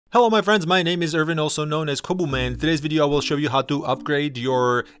Hello my friends, my name is Irvin, also known as Kobuman. In today's video I will show you how to upgrade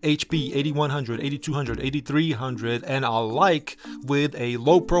your HP 8100, 8200, 8300 and alike with a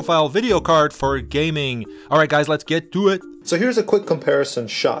low profile video card for gaming. Alright guys, let's get to it. So here's a quick comparison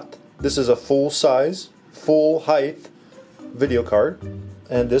shot. This is a full size, full height video card,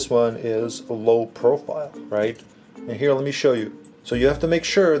 and this one is a low profile, right? And here, let me show you. So you have to make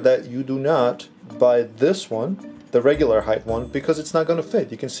sure that you do not buy this one, the regular height one, because it's not going to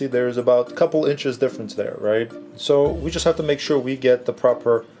fit. You can see there's about a couple inches difference there, right? So we just have to make sure we get the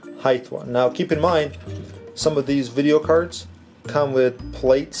proper height one. Now keep in mind, some of these video cards come with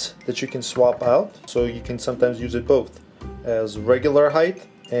plates that you can swap out, so you can sometimes use it both as regular height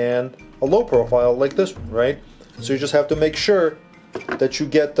and a low profile like this one, right? So you just have to make sure that you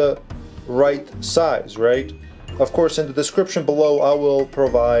get the right size, right? Of course, in the description below I will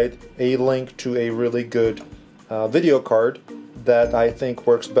provide a link to a really good video card that I think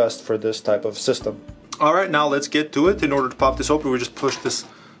works best for this type of system. Alright, now let's get to it. In order to pop this open, we just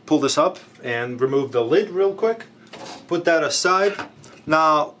pull this up and remove the lid real quick. Put that aside.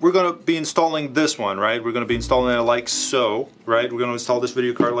 Now we're going to be installing this one, right? We're going to be installing it like so, right? We're going to install this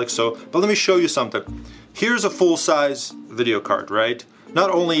video card like so. But let me show you something. Here's a full-size video card, right?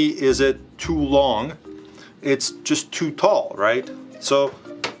 Not only is it too long, it's just too tall, right? So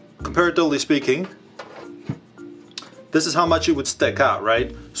comparatively speaking, this is how much it would stick out,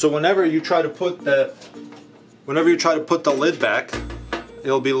 right? So whenever you try to put the lid back,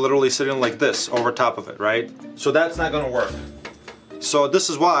 it'll be literally sitting like this over top of it, right? So that's not going to work. So this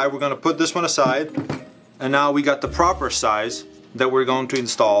is why we're going to put this one aside, and now we got the proper size that we're going to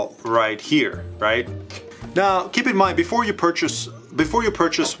install right here, right? Now keep in mind, before you purchase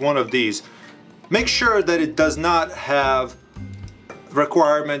one of these, make sure that it does not have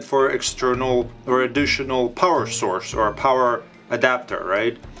requirement for external or additional power source or a power adapter,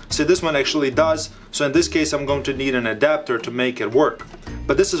 right? So this one actually does. So in this case I'm going to need an adapter to make it work.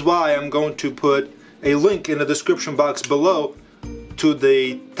 But this is why I'm going to put a link in the description box below to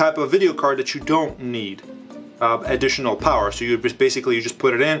the type of video card that you don't need additional power. So you just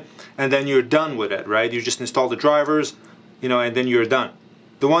put it in and then you're done with it, right? You just install the drivers, you know, and then you're done.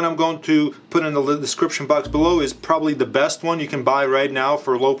 The one I'm going to put in the description box below is probably the best one you can buy right now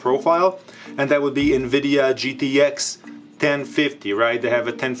for low profile, and that would be NVIDIA GTX 1050, right? They have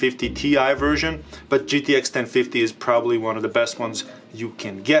a 1050 Ti version, but GTX 1050 is probably one of the best ones you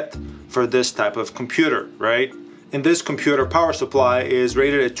can get for this type of computer, right? In this computer, power supply is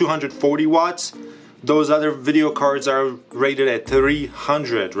rated at 240 watts. Those other video cards are rated at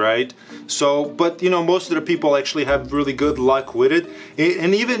 300, right? So, but you know, most of the people actually have really good luck with it.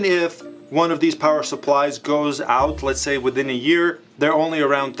 And even if one of these power supplies goes out, let's say within a year, they're only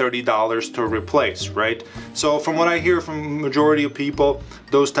around $30 to replace, right? So from what I hear from majority of people,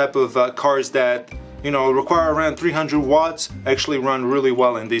 those type of cards that, you know, require around 300 watts actually run really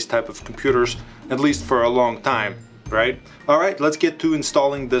well in these type of computers, at least for a long time, right? Alright, let's get to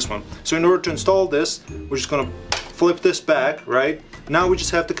installing this one. So in order to install this, we're just going to flip this back, right? Now we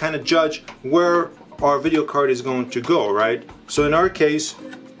just have to kind of judge where our video card is going to go, right? So in our case,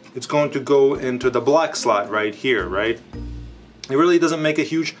 it's going to go into the black slot right here, right? It really doesn't make a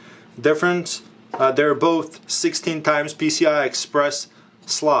huge difference. They're both 16 times PCI Express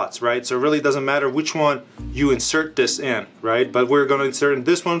slots, right? So it really doesn't matter which one you insert this in, right? But we're going to insert in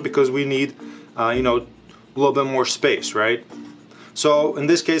this one because we need, you know, a little bit more space, right? So in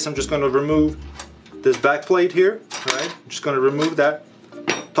this case I'm just going to remove this back plate here, right? I'm just going to remove that,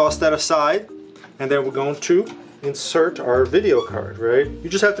 toss that aside, and then we're going to insert our video card, right? You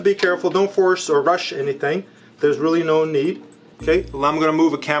just have to be careful, don't force or rush anything. There's really no need. Okay, well, I'm going to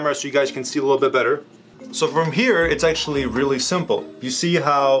move a camera so you guys can see a little bit better. So from here it's actually really simple. You see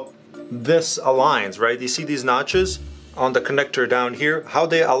how this aligns, right? You see these notches on the connector down here, how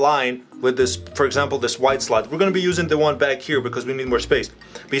they align with this, for example, this white slot. We're going to be using the one back here because we need more space.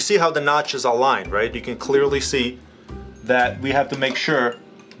 But you see how the notches align, right? You can clearly see that we have to make sure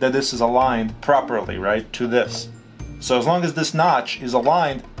that this is aligned properly, right, to this. So as long as this notch is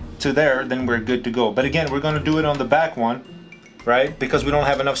aligned to there, then we're good to go. But again, we're going to do it on the back one, right, because we don't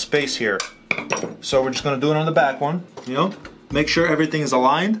have enough space here. So we're just going to do it on the back one, you know, make sure everything is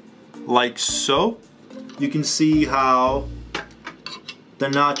aligned like so. You can see how the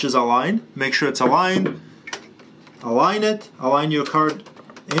notch is aligned. Make sure it's aligned. Align it. Align your card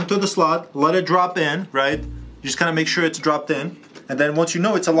into the slot. Let it drop in, right? You just kind of make sure it's dropped in. And then once you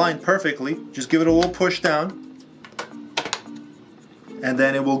know it's aligned perfectly, just give it a little push down. And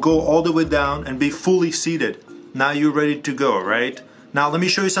then it will go all the way down and be fully seated. Now you're ready to go, right? Now let me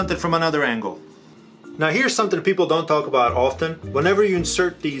show you something from another angle. Now here's something people don't talk about often. Whenever you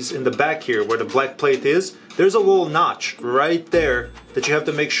insert these in the back here where the black plate is, there's a little notch right there that you have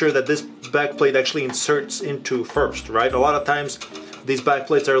to make sure that this back plate actually inserts into first, right? A lot of times these back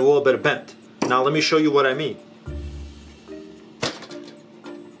plates are a little bit bent. Now let me show you what I mean.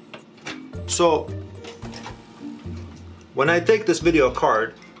 So when I take this video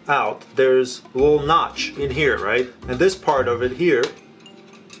card out, there's a little notch in here, right? And this part of it here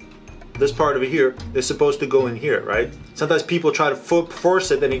is supposed to go in here, right? Sometimes people try to force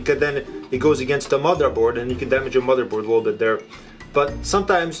it and then it goes against the motherboard and you can damage your motherboard a little bit there. But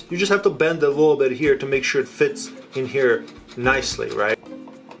sometimes you just have to bend a little bit here to make sure it fits in here nicely, right?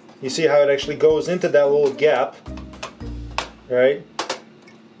 You see how it actually goes into that little gap, right?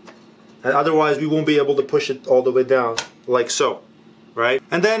 And otherwise we won't be able to push it all the way down like so, right?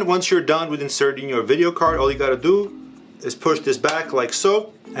 And then once you're done with inserting your video card, all you gotta do is push this back like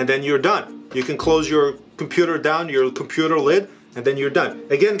so, and then you're done. You can close your computer down, your computer lid, and then you're done.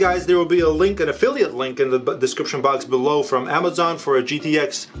 Again guys, there will be a link, an affiliate link in the description box below from Amazon for a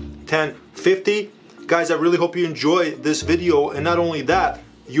GTX 1050. Guys, I really hope you enjoy this video, and not only that,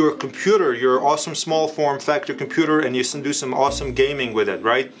 your computer, your awesome small form factor computer, and you can do some awesome gaming with it,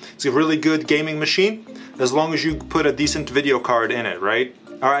 right? It's a really good gaming machine as long as you put a decent video card in it, right?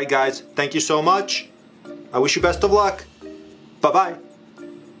 Alright guys, thank you so much. I wish you best of luck. Bye-bye.